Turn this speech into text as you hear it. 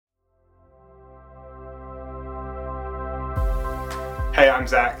Hey, I'm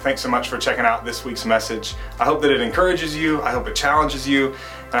Zach. Thanks so much for checking out this week's message. I hope that it encourages you, I hope it challenges you,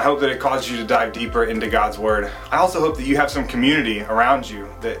 and I hope that it causes you to dive deeper into God's Word. I also hope that you have some community around you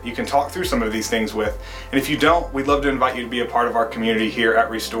that you can talk through some of these things with. And if you don't, we'd love to invite you to be a part of our community here at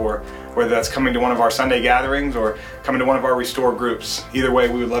Restore, whether that's coming to one of our Sunday gatherings or coming to one of our Restore groups. Either way,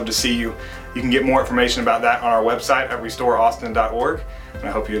 we would love to see you. You can get more information about that on our website at restoreaustin.org. And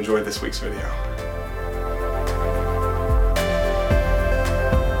I hope you enjoyed this week's video.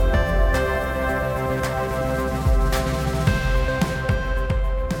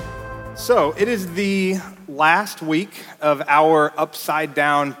 So it is the last week of our Upside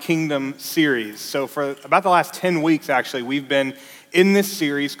Down Kingdom series. So for about the last 10 weeks, actually, we've been in this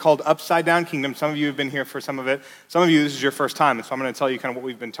series called Upside Down Kingdom. Some of you have been here for some of it. Some of you, this is your first time, and so I'm going to tell you kind of what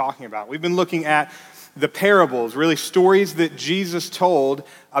we've been talking about. We've been looking at the parables, really stories that Jesus told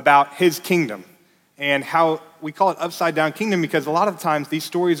about his kingdom, and how we call it Upside Down Kingdom because a lot of times these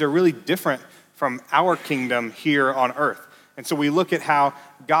stories are really different from our kingdom here on earth. And so we look at how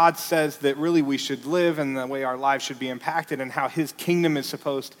God says that really we should live and the way our lives should be impacted and how his kingdom is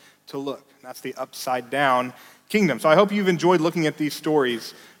supposed to look. And that's the upside down kingdom. So I hope you've enjoyed looking at these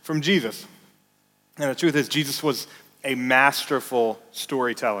stories from Jesus. And the truth is, Jesus was a masterful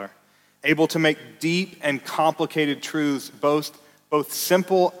storyteller, able to make deep and complicated truths both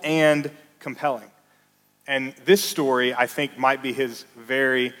simple and compelling. And this story, I think, might be his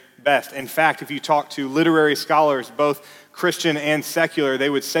very best. In fact, if you talk to literary scholars, both Christian and secular, they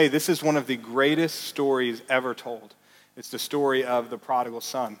would say this is one of the greatest stories ever told. It's the story of the prodigal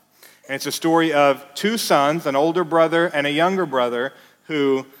son. And it's a story of two sons, an older brother and a younger brother,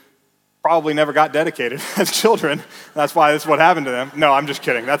 who probably never got dedicated as children. That's why this is what happened to them. No, I'm just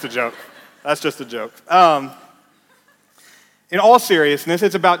kidding. That's a joke. That's just a joke. In all seriousness,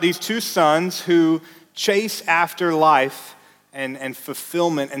 it's about these two sons who chase after life and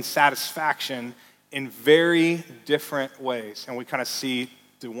fulfillment and satisfaction in very different ways. And we kind of see,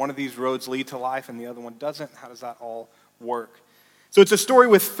 do one of these roads lead to life and the other one doesn't? How does that all work? So it's a story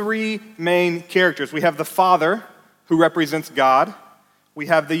with three main characters. We have the father, who represents God. We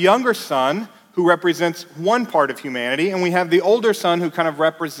have the younger son, who represents one part of humanity. And we have the older son, who kind of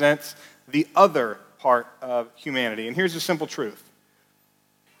represents the other part of humanity. And here's the simple truth.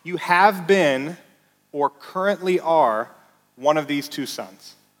 You have been or currently are one of these two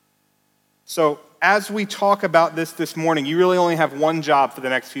sons. So as we talk about this morning, you really only have one job for the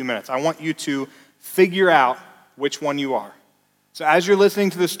next few minutes. I want you to figure out which one you are. So as you're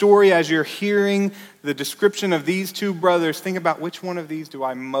listening to the story, as you're hearing the description of these two brothers, think about which one of these do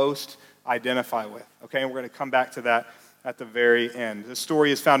I most identify with. Okay, and we're going to come back to that at the very end. The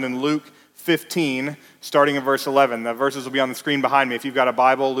story is found in Luke 15, starting in verse 11. The verses will be on the screen behind me. If you've got a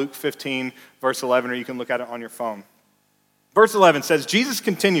Bible, Luke 15, verse 11, or you can look at it on your phone. Verse 11 says, Jesus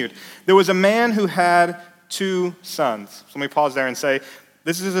continued, there was a man who had two sons. So let me pause there and say,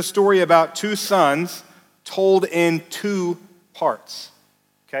 this is a story about two sons told in two parts.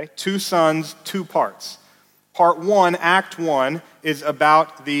 Okay, two sons, two parts. Part one, Act 1, is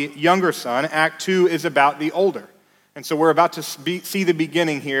about the younger son. Act 2 is about the older. And so we're about to see the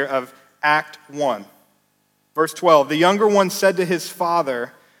beginning here of Act 1. Verse 12, the younger one said to his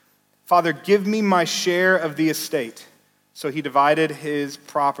father, Father, give me my share of the estate. So he divided his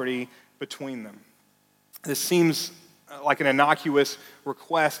property between them. This seems like an innocuous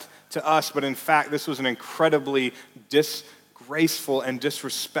request to us, but in fact, this was an incredibly disgraceful and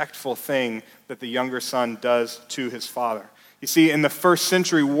disrespectful thing that the younger son does to his father. You see, in the first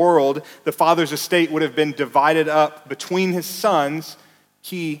century world, the father's estate would have been divided up between his sons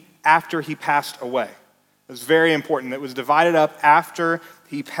after he passed away. It was very important. It was divided up after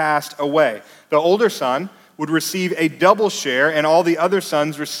he passed away. The older son would receive a double share, and all the other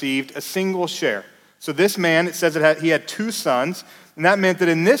sons received a single share. So this man, it says he had two sons, and that meant that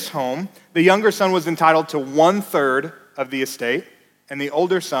in this home, the younger son was entitled to 1/3 of the estate, and the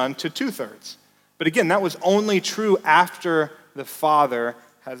older son to 2/3. But again, that was only true after the father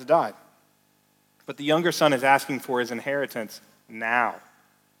has died. But the younger son is asking for his inheritance now.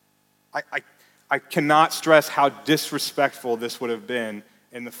 I cannot stress how disrespectful this would have been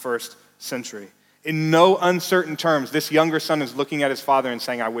in the first century. In no uncertain terms, this younger son is looking at his father and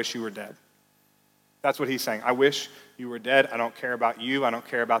saying, I wish you were dead. That's what he's saying. I wish you were dead. I don't care about you. I don't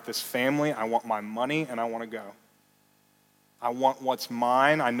care about this family. I want my money and I want to go. I want what's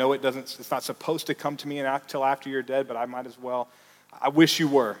mine. I know it's not supposed to come to me until after you're dead, but I might as well. I wish you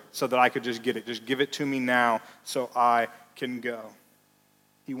were so that I could just get it. Just give it to me now so I can go.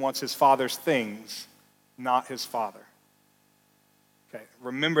 He wants his father's things, not his father. Okay,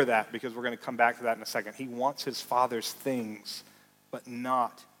 remember that because we're going to come back to that in a second. He wants his father's things, but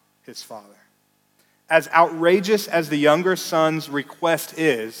not his father. As outrageous as the younger son's request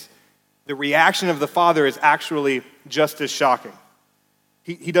is, the reaction of the father is actually just as shocking.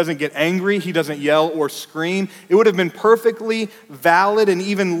 He doesn't get angry, he doesn't yell or scream. It would have been perfectly valid and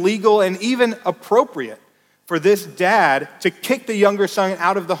even legal and even appropriate for this dad to kick the younger son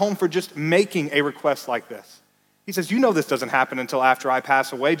out of the home for just making a request like this. He says, you know this doesn't happen until after I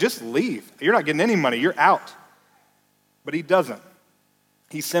pass away. Just leave. You're not getting any money. You're out. But he doesn't.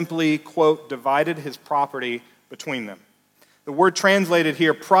 He simply, quote, divided his property between them. The word translated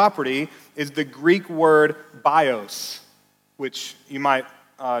here, property, is the Greek word bios, which you might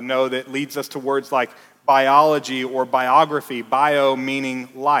know that leads us to words like biology or biography, bio meaning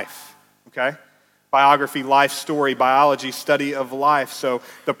life, okay? Biography, life story, biology, study of life. So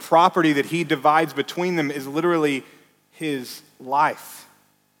the property that he divides between them is literally his life.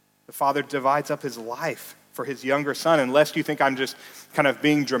 The father divides up his life for his younger son. Unless you think I'm just kind of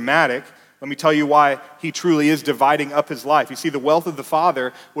being dramatic, let me tell you why he truly is dividing up his life. You see, the wealth of the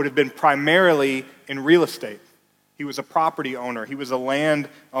father would have been primarily in real estate. He was a property owner. He was a land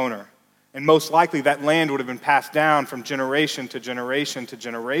owner. And most likely that land would have been passed down from generation to generation to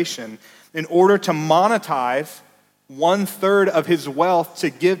generation. In order to monetize 1/3 of his wealth to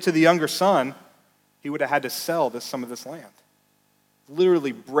give to the younger son, he would have had to sell some of this land.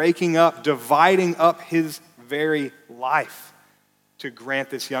 Literally breaking up, dividing up his very life to grant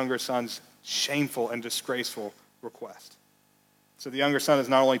this younger son's shameful and disgraceful request. So the younger son is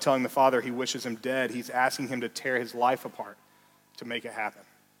not only telling the father he wishes him dead, he's asking him to tear his life apart to make it happen.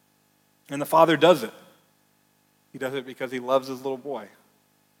 And the father does it. He does it because he loves his little boy.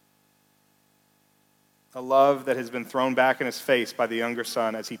 A love that has been thrown back in his face by the younger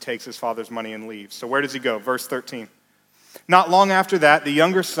son as he takes his father's money and leaves. So where does he go? Verse 13. Not long after that, the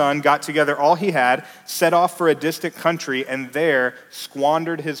younger son got together all he had, set off for a distant country, and there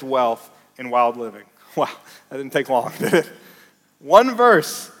squandered his wealth in wild living. Wow, that didn't take long, did it? One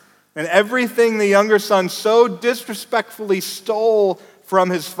verse, and everything the younger son so disrespectfully stole from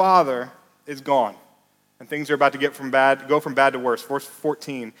his father is gone. And things are about to go from bad to worse. Verse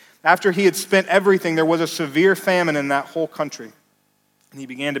 14. After he had spent everything, there was a severe famine in that whole country, and he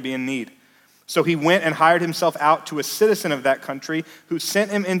began to be in need. So he went and hired himself out to a citizen of that country who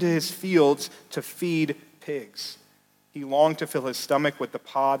sent him into his fields to feed pigs. He longed to fill his stomach with the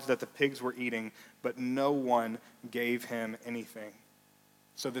pods that the pigs were eating, but no one gave him anything.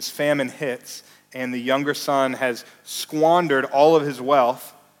 So this famine hits, and the younger son has squandered all of his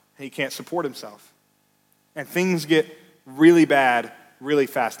wealth, and he can't support himself. And things get really bad really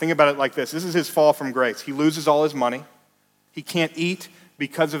fast. Think about it like this. This is his fall from grace. He loses all his money. He can't eat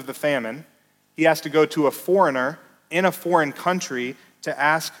because of the famine. He has to go to a foreigner in a foreign country to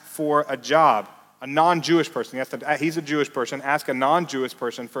ask for a job, a non-Jewish person. He's a Jewish person. Ask a non-Jewish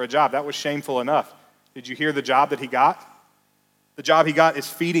person for a job. That was shameful enough. Did you hear the job that he got? The job he got is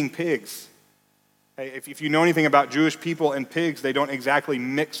feeding pigs. Hey, if you know anything about Jewish people and pigs, they don't exactly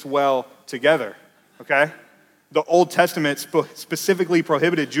mix well together, okay? The Old Testament specifically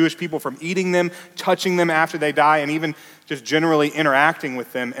prohibited Jewish people from eating them, touching them after they die, and even just generally interacting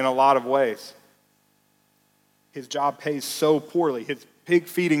with them in a lot of ways. His job pays so poorly. His pig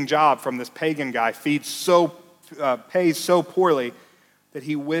feeding job from this pagan guy pays so poorly that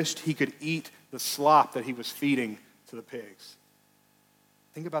he wished he could eat the slop that he was feeding to the pigs.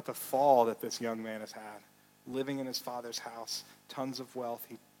 Think about the fall that this young man has had. Living in his father's house, tons of wealth.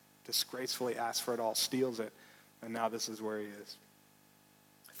 He disgracefully asks for it all, steals it, and now this is where he is.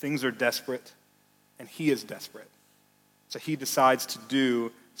 Things are desperate, and he is desperate. So he decides to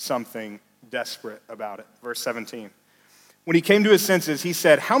do something desperate about it. Verse 17. When he came to his senses, he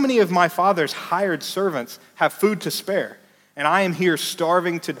said, "How many of my father's hired servants have food to spare? And I am here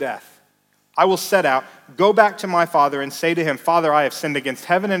starving to death. I will set out, go back to my father, and say to him, 'Father, I have sinned against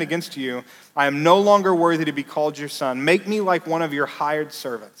heaven and against you. I am no longer worthy to be called your son. Make me like one of your hired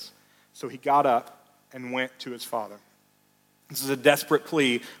servants.' So he got up and went to his father." This is a desperate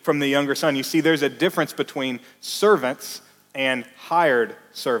plea from the younger son. You see, there's a difference between servants and hired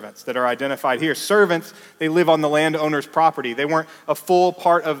servants that are identified here. Servants, they live on the landowner's property. They weren't a full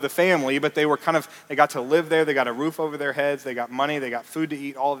part of the family, but they got to live there. They got a roof over their heads. They got money. They got food to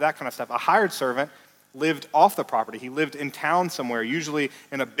eat, all of that kind of stuff. A hired servant lived off the property. He lived in town somewhere, usually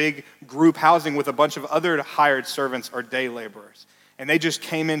in a big group housing with a bunch of other hired servants or day laborers. And they just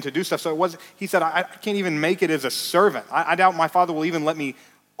came in to do stuff. So he said, I can't even make it as a servant. I doubt my father will even let me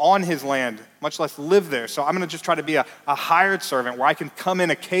on his land, much less live there. So I'm going to just try to be a hired servant where I can come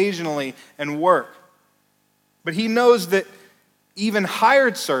in occasionally and work. But he knows that even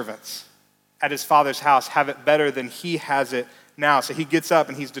hired servants at his father's house have it better than he has it now. So he gets up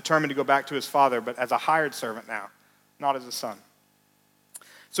and he's determined to go back to his father, but as a hired servant now, not as a son.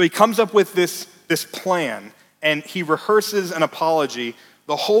 So he comes up with this plan, and he rehearses an apology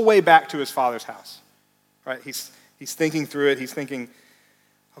the whole way back to his father's house. Right? He's thinking through it. He's thinking,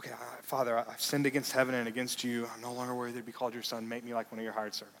 okay, Father, I've sinned against heaven and against you. I'm no longer worthy to be called your son. Make me like one of your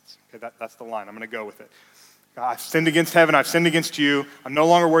hired servants. Okay, that's the line. I'm going to go with it. I've sinned against heaven. I've sinned against you. I'm no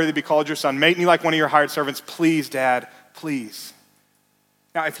longer worthy to be called your son. Make me like one of your hired servants. Please, Dad, please.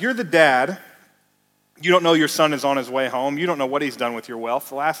 Now, if you're the dad, you don't know your son is on his way home. You don't know what he's done with your wealth.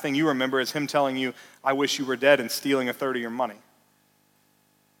 The last thing you remember is him telling you, I wish you were dead, and stealing a third of your money.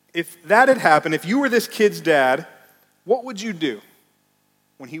 If that had happened, if you were this kid's dad, what would you do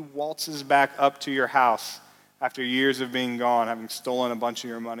when he waltzes back up to your house after years of being gone, having stolen a bunch of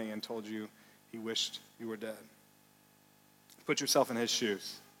your money and told you he wished you were dead? Put yourself in his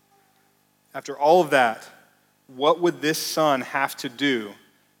shoes. After all of that, what would this son have to do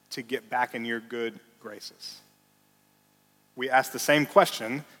to get back in your good graces? We asked the same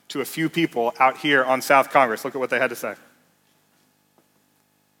question to a few people out here on South Congress. Look at what they had to say.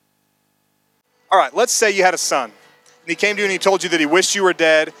 All right, let's say you had a son, and he came to you and he told you that he wished you were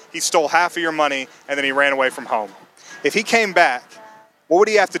dead, he stole half of your money, and then he ran away from home. If he came back, what would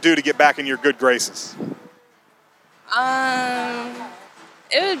he have to do to get back in your good graces? He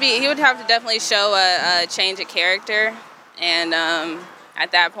would have to definitely show a change of character, and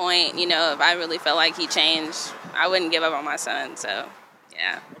at that point, if I really felt like he changed, I wouldn't give up on my son, so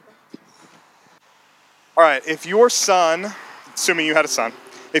yeah. All right, if your son, assuming you had a son,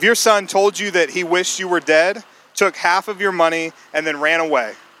 if your son told you that he wished you were dead, took half of your money, and then ran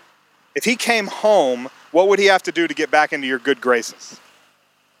away, if he came home, what would he have to do to get back into your good graces?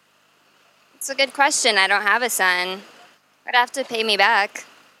 It's a good question. I don't have a son. I'd have to pay me back.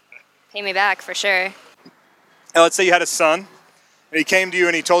 Pay me back for sure. Now, let's say you had a son, and he came to you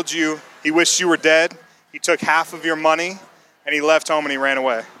and he told you he wished you were dead, he took half of your money, and he left home and he ran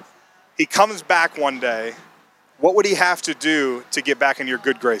away. He comes back one day. What would he have to do to get back in your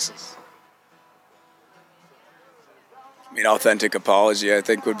good graces? Authentic apology, I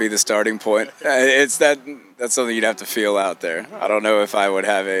think, would be the starting point. That's something you'd have to feel out there. I don't know if I would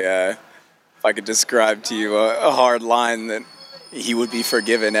have if I could describe to you a hard line that he would be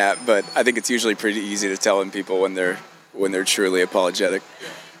forgiven at, but I think it's usually pretty easy to tell in people when they're truly apologetic.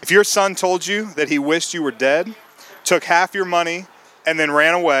 If your son told you that he wished you were dead, took half your money, and then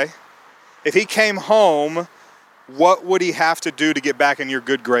ran away, if he came home, what would he have to do to get back in your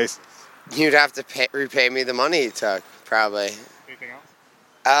good graces? You'd have to repay me the money he took, probably. Anything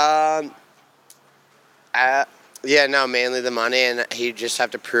else? Mainly the money, and he'd just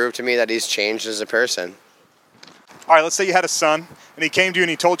have to prove to me that he's changed as a person. All right, let's say you had a son, and he came to you and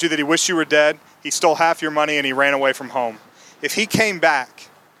he told you that he wished you were dead, he stole half your money, and he ran away from home. If he came back,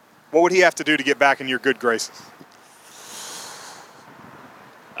 what would he have to do to get back in your good graces?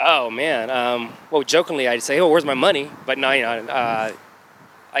 Oh, man. Jokingly, I'd say, where's my money? But no,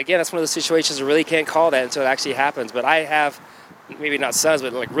 again, that's one of those situations you really can't call that until it actually happens. But I have, maybe not sons,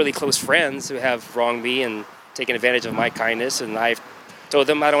 but like really close friends who have wronged me and taken advantage of my kindness. And I've told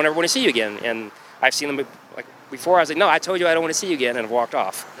them I don't ever want to see you again. And I've seen them like before. I was like, no, I told you I don't want to see you again, and I've walked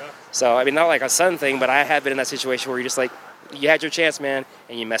off. Yeah. So, not like a son thing, but I have been in that situation where you're just like, you had your chance, man,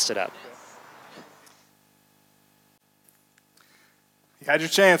 and you messed it up. You had your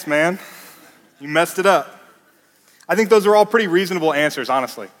chance, man. You messed it up. I think those are all pretty reasonable answers,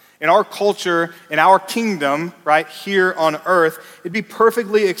 honestly. In our culture, in our kingdom, right here on earth, it'd be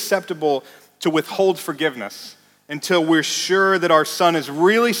perfectly acceptable to withhold forgiveness until we're sure that our son is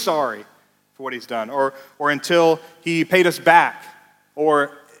really sorry for what he's done, or until he paid us back,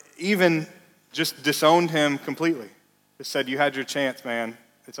 or even just disowned him completely. Just said, you had your chance, man.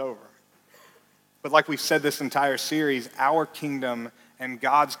 It's over. But like we've said this entire series, our kingdom and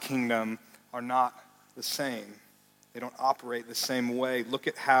God's kingdom are not the same. They don't operate the same way. Look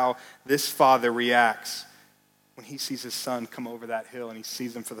at how this father reacts when he sees his son come over that hill and he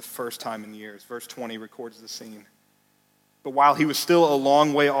sees him for the first time in years. Verse 20 records the scene. But while he was still a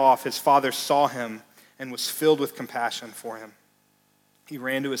long way off, his father saw him and was filled with compassion for him. He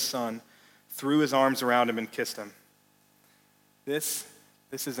ran to his son, threw his arms around him, and kissed him. This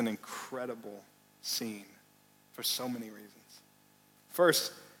is an incredible scene for so many reasons.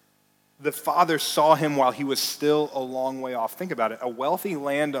 First, the father saw him while he was still a long way off. Think about it. A wealthy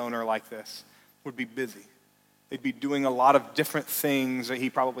landowner like this would be busy. They'd be doing a lot of different things. He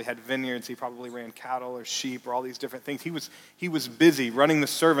probably had vineyards. He probably ran cattle or sheep or all these different things. He was busy running the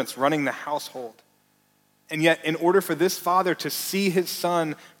servants, running the household. And yet, in order for this father to see his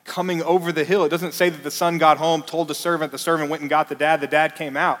son coming over the hill, it doesn't say that the son got home, told the servant went and got the dad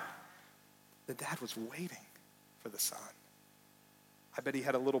came out. The dad was waiting for the son. I bet he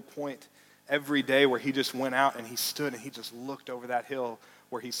had a little point every day where he just went out and he stood and he just looked over that hill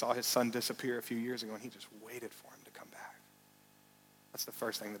where he saw his son disappear a few years ago, and he just waited for him to come back. That's the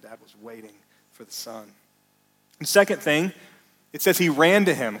first thing. The dad was waiting for the son. And second thing, it says he ran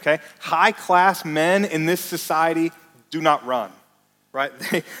to him, okay? High-class men in this society do not run, right?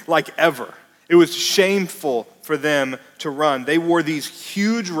 Like ever. It was shameful for them to run. They wore these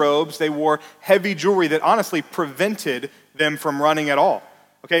huge robes. They wore heavy jewelry that honestly prevented them from running at all.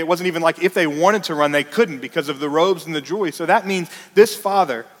 Okay, it wasn't even like if they wanted to run, they couldn't because of the robes and the jewelry. So that means this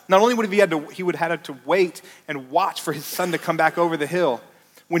father, not only would he would have to wait and watch for his son to come back over the hill.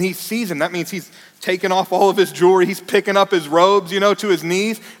 When he sees him, that means he's taken off all of his jewelry, he's picking up his robes, to his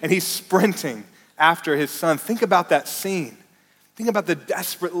knees, and he's sprinting after his son. Think about that scene. Think about the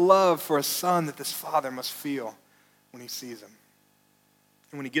desperate love for a son that this father must feel when he sees him.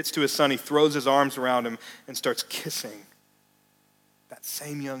 And when he gets to his son, he throws his arms around him and starts kissing that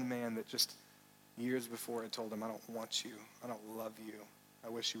same young man that just years before had told him, I don't want you, I don't love you, I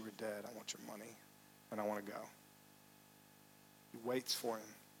wish you were dead, I want your money, and I want to go. He waits for him,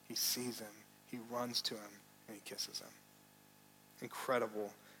 he sees him, he runs to him, and he kisses him. Incredible,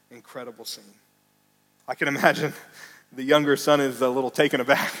 incredible scene. I can imagine the younger son is a little taken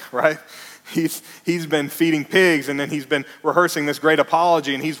aback, right? He's been feeding pigs, and then he's been rehearsing this great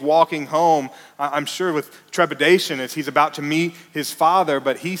apology, and he's walking home, I'm sure with trepidation as he's about to meet his father,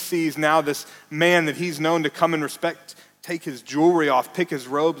 but he sees now this man that he's known to come and respect, take his jewelry off, pick his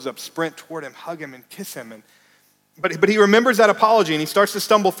robes up, sprint toward him, hug him, and kiss him. But he remembers that apology, and he starts to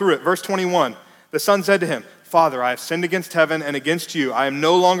stumble through it. Verse 21, the son said to him, Father, I have sinned against heaven and against you. I am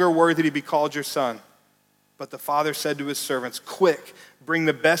no longer worthy to be called your son. But the father said to his servants, Quick, bring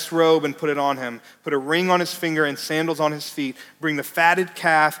the best robe and put it on him. Put a ring on his finger and sandals on his feet. Bring the fatted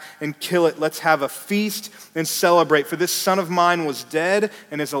calf and kill it. Let's have a feast and celebrate. For this son of mine was dead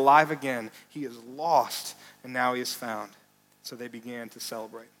and is alive again. He is lost and now he is found. So they began to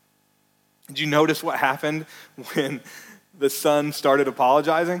celebrate. Did you notice what happened when the son started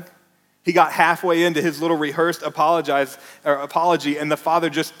apologizing? He got halfway into his little rehearsed apology, and the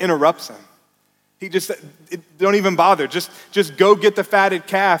father just interrupts him. He just, don't even bother. Just go get the fatted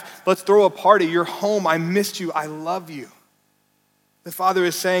calf. Let's throw a party. You're home. I missed you. I love you. The father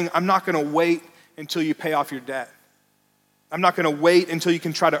is saying, I'm not going to wait until you pay off your debt. I'm not going to wait until you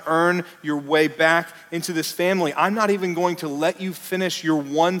can try to earn your way back into this family. I'm not even going to let you finish your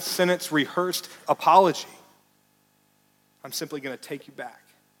one-sentence rehearsed apology. I'm simply going to take you back.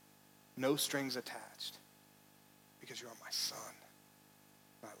 No strings attached. Because you're my son.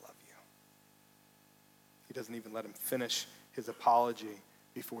 And I love you. He doesn't even let him finish his apology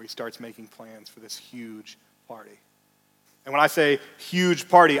before he starts making plans for this huge party. And when I say huge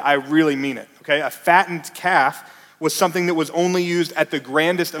party, I really mean it, okay? A fattened calf was something that was only used at the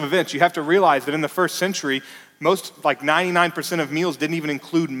grandest of events. You have to realize that in the first century, most, like 99% of meals didn't even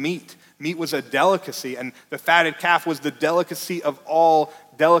include meat. Meat was a delicacy, and the fatted calf was the delicacy of all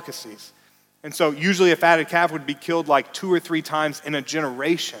delicacies. And so usually a fatted calf would be killed like 2 or 3 times in a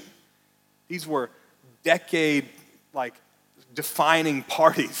generation. These were decade, defining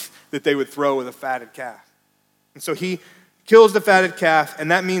parties that they would throw with a fatted calf. And so he kills the fatted calf,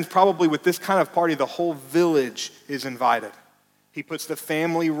 and that means probably with this kind of party, the whole village is invited. He puts the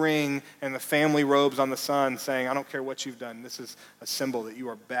family ring and the family robes on the son, saying, I don't care what you've done. This is a symbol that you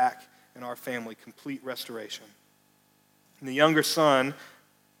are back in our family, complete restoration. And the younger son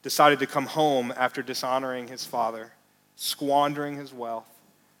decided to come home after dishonoring his father, squandering his wealth,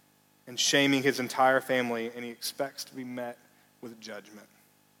 and shaming his entire family, and he expects to be met with judgment.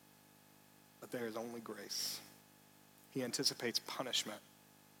 But there is only grace. He anticipates punishment,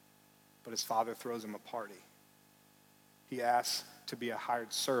 but his father throws him a party. He asks to be a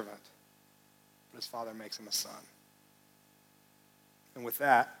hired servant, but his father makes him a son. And with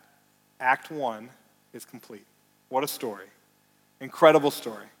that, Act 1 is complete. What a story. Incredible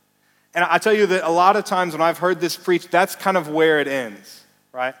story. And I tell you that a lot of times when I've heard this preached, that's kind of where it ends,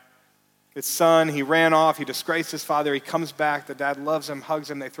 right? His son, he ran off, he disgraced his father, he comes back, the dad loves him, hugs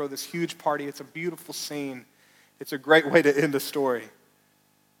him, they throw this huge party. It's a beautiful scene. It's a great way to end a story.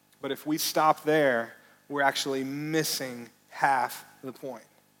 But if we stop there, we're actually missing half the point.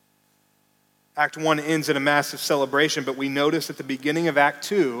 Act 1 ends in a massive celebration, but we notice at the beginning of Act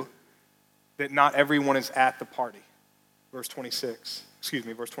 2 that not everyone is at the party. Verse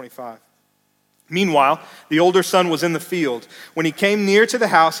 25. Meanwhile, the older son was in the field. When he came near to the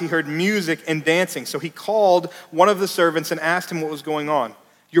house, he heard music and dancing. So he called one of the servants and asked him what was going on.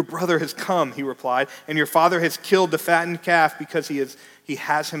 Your brother has come, he replied, and your father has killed the fattened calf because he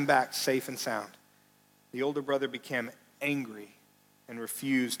has him back safe and sound. The older brother became angry and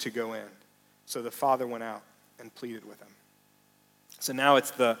refused to go in. So the father went out and pleaded with him. So now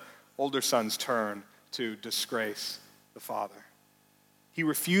it's the older son's turn to disgrace the father. He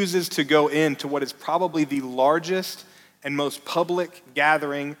refuses to go into what is probably the largest and most public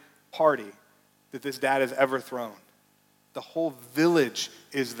gathering party that this dad has ever thrown. The whole village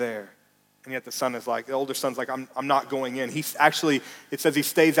is there. And yet the older son's like, I'm not going in. It says he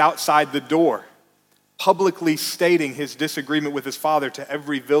stays outside the door, publicly stating his disagreement with his father to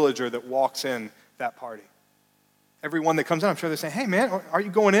every villager that walks in that party. Everyone that comes in, I'm sure they're saying, hey man, are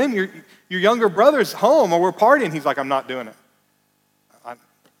you going in? Your younger brother's home or we're partying. He's like, I'm not doing it.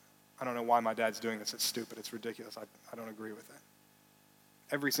 I don't know why my dad's doing this. It's stupid. It's ridiculous. I don't agree with it.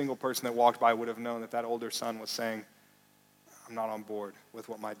 Every single person that walked by would have known that older son was saying, I'm not on board with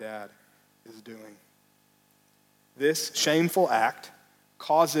what my dad is doing. This shameful act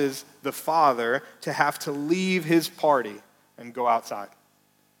causes the father to have to leave his party and go outside.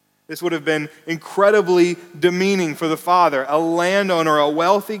 This would have been incredibly demeaning for the father, a landowner, a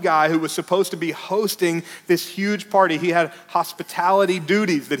wealthy guy who was supposed to be hosting this huge party. He had hospitality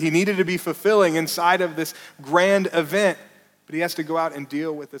duties that he needed to be fulfilling inside of this grand event, but he has to go out and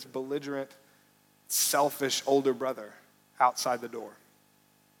deal with this belligerent, selfish older brother outside the door.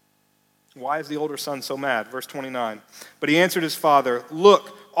 Why is the older son so mad? Verse 29. But he answered his father,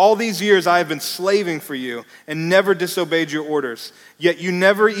 look, all these years I have been slaving for you and never disobeyed your orders. Yet you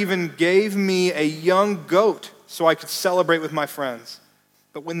never even gave me a young goat so I could celebrate with my friends.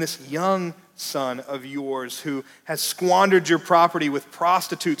 But when this young son of yours who has squandered your property with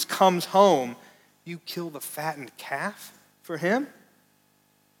prostitutes comes home, you kill the fattened calf for him?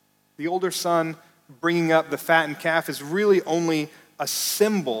 The older son bringing up the fattened calf is really only a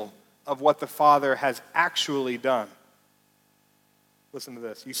symbol of what the father has actually done. Listen to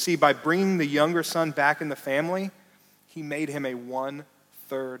this. You see, by bringing the younger son back in the family, he made him a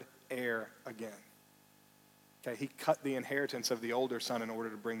 1/3 heir again. Okay, he cut the inheritance of the older son in order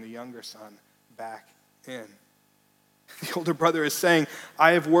to bring the younger son back in. The older brother is saying,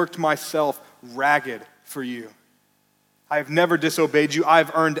 I have worked myself ragged for you. I have never disobeyed you. I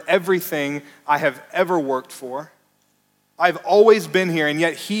have earned everything I have ever worked for. I've always been here, and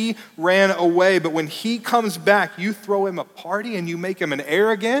yet he ran away. But when he comes back, you throw him a party and you make him an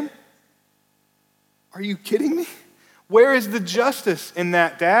heir again? Are you kidding me? Where is the justice in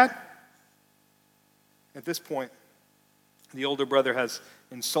that, Dad? At this point, the older brother has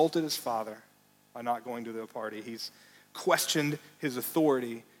insulted his father by not going to the party. He's questioned his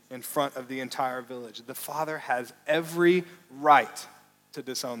authority in front of the entire village. The father has every right to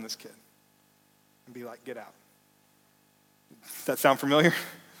disown this kid and be like, get out. Does that sound familiar?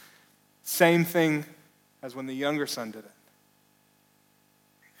 Same thing as when the younger son did it.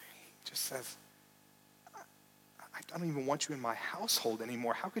 He just says, I don't even want you in my household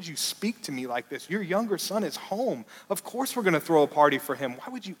anymore. How could you speak to me like this? Your younger son is home. Of course we're going to throw a party for him.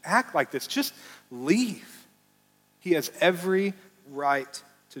 Why would you act like this? Just leave. He has every right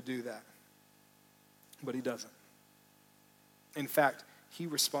to do that. But he doesn't. In fact, he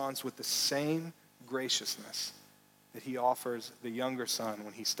responds with the same graciousness that he offers the younger son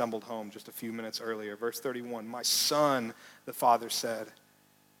when he stumbled home just a few minutes earlier. Verse 31, my son, the father said,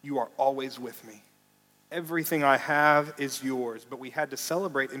 you are always with me. Everything I have is yours. But we had to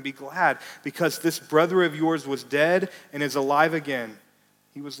celebrate and be glad because this brother of yours was dead and is alive again.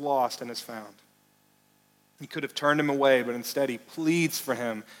 He was lost and is found. He could have turned him away, but instead he pleads for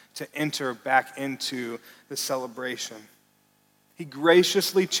him to enter back into the celebration. He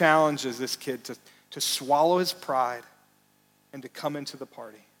graciously challenges this kid to swallow his pride and to come into the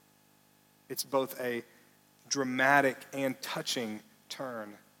party. It's both a dramatic and touching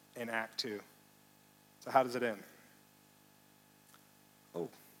turn in Act 2. So how does it end? Oh,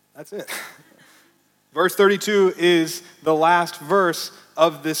 that's it. Verse 32 is the last verse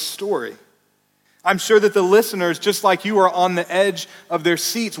of this story. I'm sure that the listeners, just like you, are on the edge of their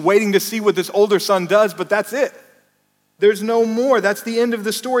seats waiting to see what this older son does, but that's it. There's no more. That's the end of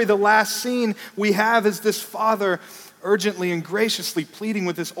the story. The last scene we have is this father urgently and graciously pleading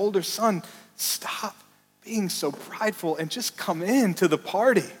with this older son, stop being so prideful and just come into the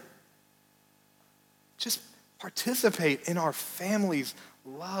party. Just participate in our family's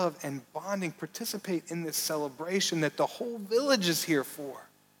love and bonding. Participate in this celebration that the whole village is here for.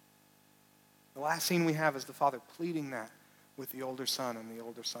 The last scene we have is the father pleading that with the older son and the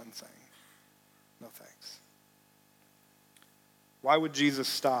older son saying, No thanks. Why would Jesus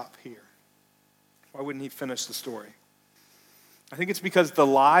stop here? Why wouldn't he finish the story? I think it's because the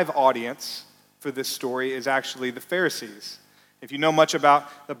live audience for this story is actually the Pharisees. If you know much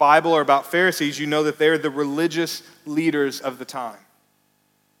about the Bible or about Pharisees, you know that they're the religious leaders of the time.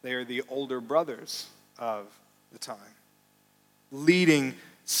 They are the older brothers of the time, leading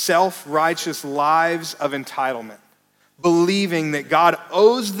self-righteous lives of entitlement, believing that God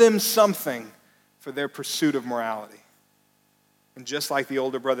owes them something for their pursuit of morality. And just like the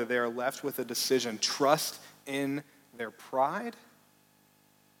older brother, they are left with a decision: trust in their pride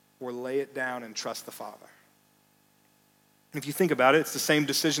or lay it down and trust the Father. If you think about it, it's the same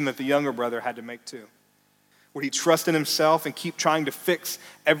decision that the younger brother had to make too. Would he trust in himself and keep trying to fix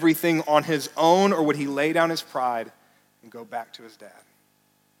everything on his own, or would he lay down his pride and go back to his dad?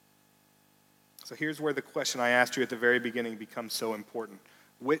 So here's where the question I asked you at the very beginning becomes so important.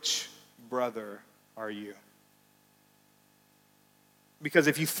 Which brother are you? Because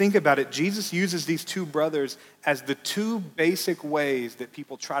if you think about it, Jesus uses these two brothers as the two basic ways that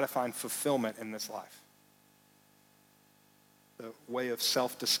people try to find fulfillment in this life. The way of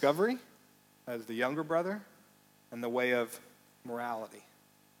self-discovery, as the younger brother, and the way of morality,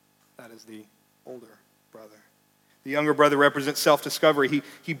 that is the older brother. The younger brother represents self-discovery.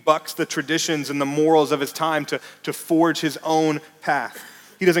 He bucks the traditions and the morals of his time to forge his own path.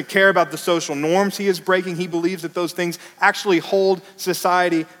 He doesn't care about the social norms he is breaking. He believes that those things actually hold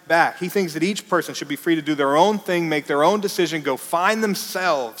society back. He thinks that each person should be free to do their own thing, make their own decision, go find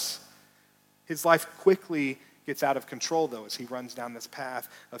themselves. His life quickly gets out of control, though, as he runs down this path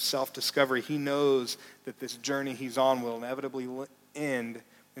of self-discovery. He knows that this journey he's on will inevitably end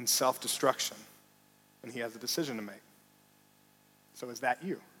in self-destruction, and he has a decision to make. So is that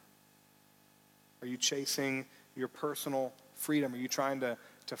you? Are you chasing your personal freedom? Are you trying to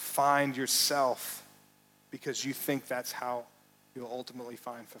find yourself because you think that's how you'll ultimately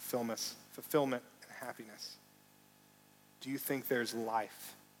find fulfillment and happiness? Do you think there's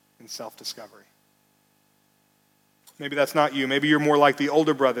life in self-discovery? Maybe that's not you. Maybe you're more like the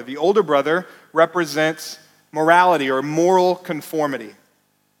older brother. The older brother represents morality or moral conformity.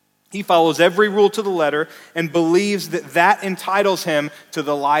 He follows every rule to the letter and believes that that entitles him to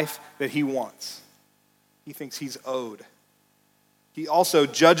the life that he wants. He thinks he's owed. He also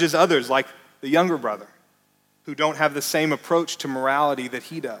judges others like the younger brother who don't have the same approach to morality that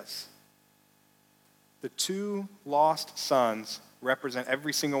he does. The two lost sons represent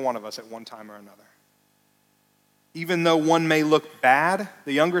every single one of us at one time or another. Even though one may look bad,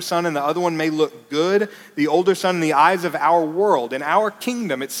 the younger son, and the other one may look good, the older son, in the eyes of our world, in our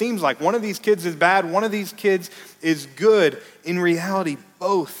kingdom, it seems like one of these kids is bad, one of these kids is good. In reality,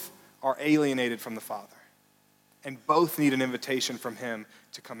 both are alienated from the Father, and both need an invitation from him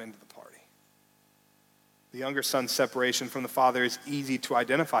to come into the party. The younger son's separation from the Father is easy to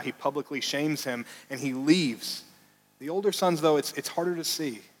identify. He publicly shames him, and he leaves. The older son's, though, it's harder to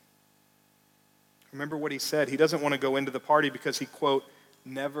see. Remember what he said. He doesn't want to go into the party because he, quote,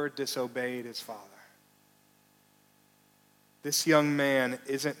 never disobeyed his father. This young man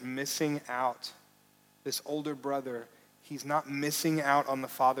isn't missing out. This older brother, he's not missing out on the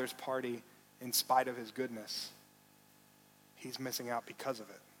Father's party in spite of his goodness. He's missing out because of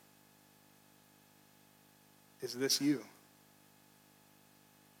it. Is this you?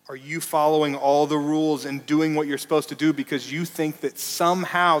 Are you following all the rules and doing what you're supposed to do because you think that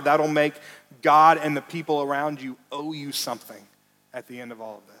somehow that'll make God and the people around you owe you something at the end of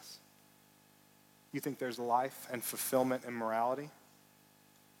all of this? You think there's life and fulfillment and morality?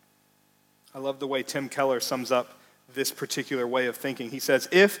 I love the way Tim Keller sums up this particular way of thinking. He says,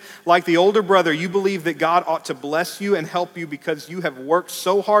 if, like the older brother, you believe that God ought to bless you and help you because you have worked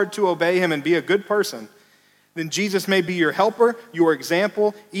so hard to obey him and be a good person, then Jesus may be your helper, your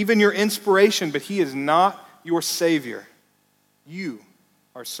example, even your inspiration, but he is not your Savior. You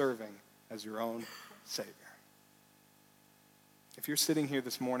are serving as your own Savior. If you're sitting here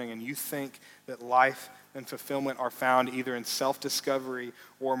this morning and you think that life and fulfillment are found either in self-discovery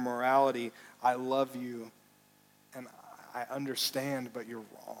or morality, I love you and I understand, but you're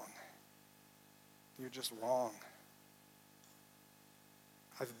wrong. You're just wrong.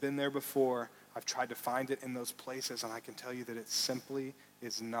 I've been there before. I've tried to find it in those places, and I can tell you that it simply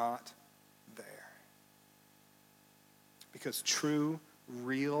is not there. Because true,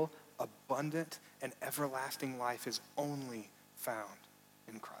 real, abundant, and everlasting life is only found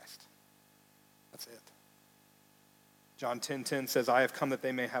in Christ. That's it. John 10:10 says, I have come that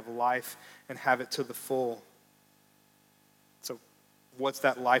they may have life and have it to the full. So what's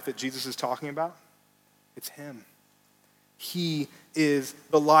that life that Jesus is talking about? It's him. He is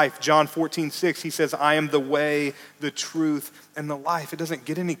the life. John 14:6, he says, I am the way, the truth, and the life. It doesn't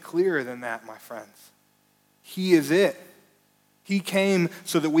get any clearer than that, my friends. He is it. He came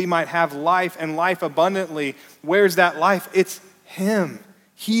so that we might have life and life abundantly. Where's that life? It's him.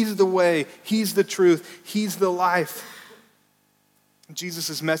 He's the way. He's the truth. He's the life.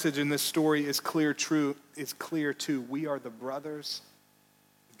 Jesus' message in this story is clear too. We are the brothers.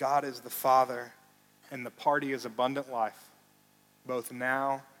 God is the Father. And the party is abundant life, both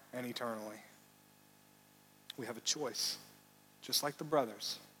now and eternally. We have a choice, just like the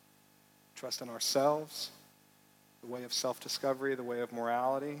brothers. Trust in ourselves, the way of self-discovery, the way of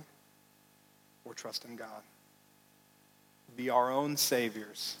morality, or trust in God. Be our own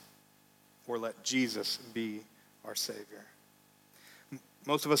saviors, or let Jesus be our Savior.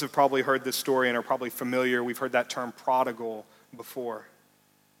 Most of us have probably heard this story and are probably familiar. We've heard that term prodigal before.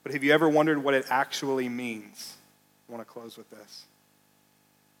 But have you ever wondered what it actually means? I want to close with this.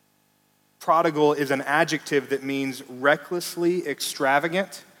 Prodigal is an adjective that means recklessly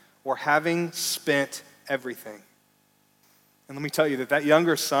extravagant or having spent everything. And let me tell you that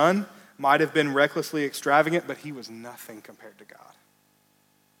younger son might have been recklessly extravagant, but he was nothing compared to God.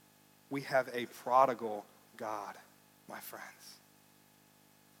 We have a prodigal God, my friends.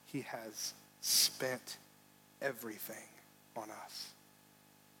 He has spent everything on us.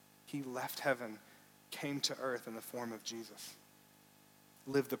 He left heaven, came to earth in the form of Jesus,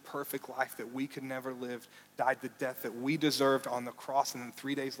 lived the perfect life that we could never live, died the death that we deserved on the cross, and then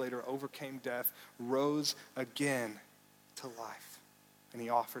 3 days later overcame death, rose again to life. And he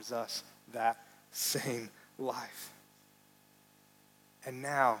offers us that same life. And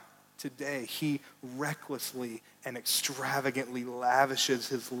now, today, he recklessly and extravagantly lavishes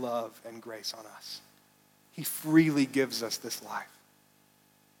his love and grace on us. He freely gives us this life.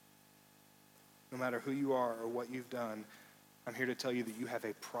 No matter who you are or what you've done, I'm here to tell you that you have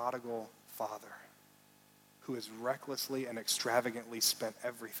a prodigal Father who has recklessly and extravagantly spent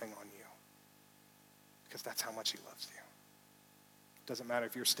everything on you, because that's how much he loves you. It doesn't matter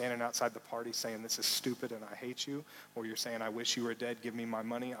if you're standing outside the party saying, this is stupid and I hate you, or you're saying, I wish you were dead, give me my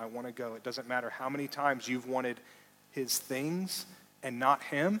money, I want to go. It doesn't matter how many times you've wanted his things and not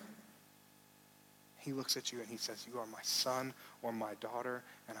him. He looks at you and he says, you are my son or my daughter,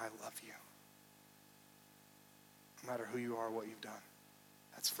 and I love you. No matter who you are, what you've done,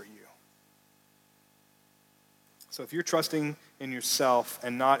 that's for you. So if you're trusting in yourself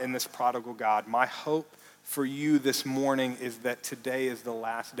and not in this prodigal God, my hope for you this morning is that today is the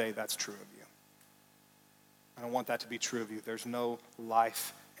last day that's true of you. I don't want that to be true of you. There's no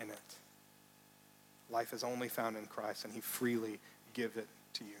life in it. Life is only found in Christ, and he freely gives it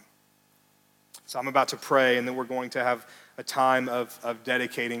to you. So I'm about to pray, and then we're going to have a time of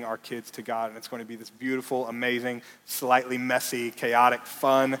dedicating our kids to God, and it's going to be this beautiful, amazing, slightly messy, chaotic,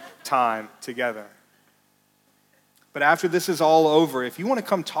 fun time together. But after this is all over, if you want to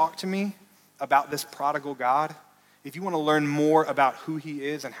come talk to me about this prodigal God, if you want to learn more about who he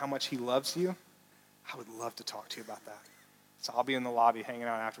is and how much he loves you, I would love to talk to you about that. So I'll be in the lobby hanging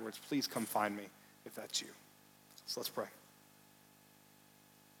out afterwards. Please come find me if that's you. So let's pray.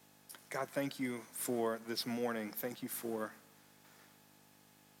 God, thank you for this morning. Thank you for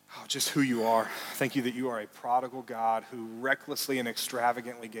just who you are. Thank you that you are a prodigal God who recklessly and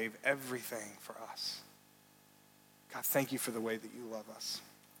extravagantly gave everything for us. God, thank you for the way that you love us.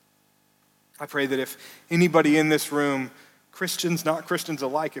 I pray that if anybody in this room, Christians, not Christians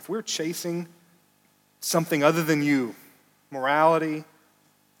alike, if we're chasing something other than you, morality,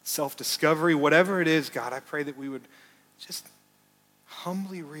 self-discovery, whatever it is, God, I pray that we would just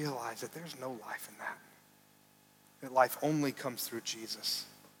humbly realize that there's no life in that. That life only comes through Jesus.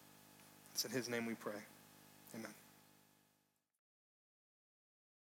 It's in his name we pray. Amen.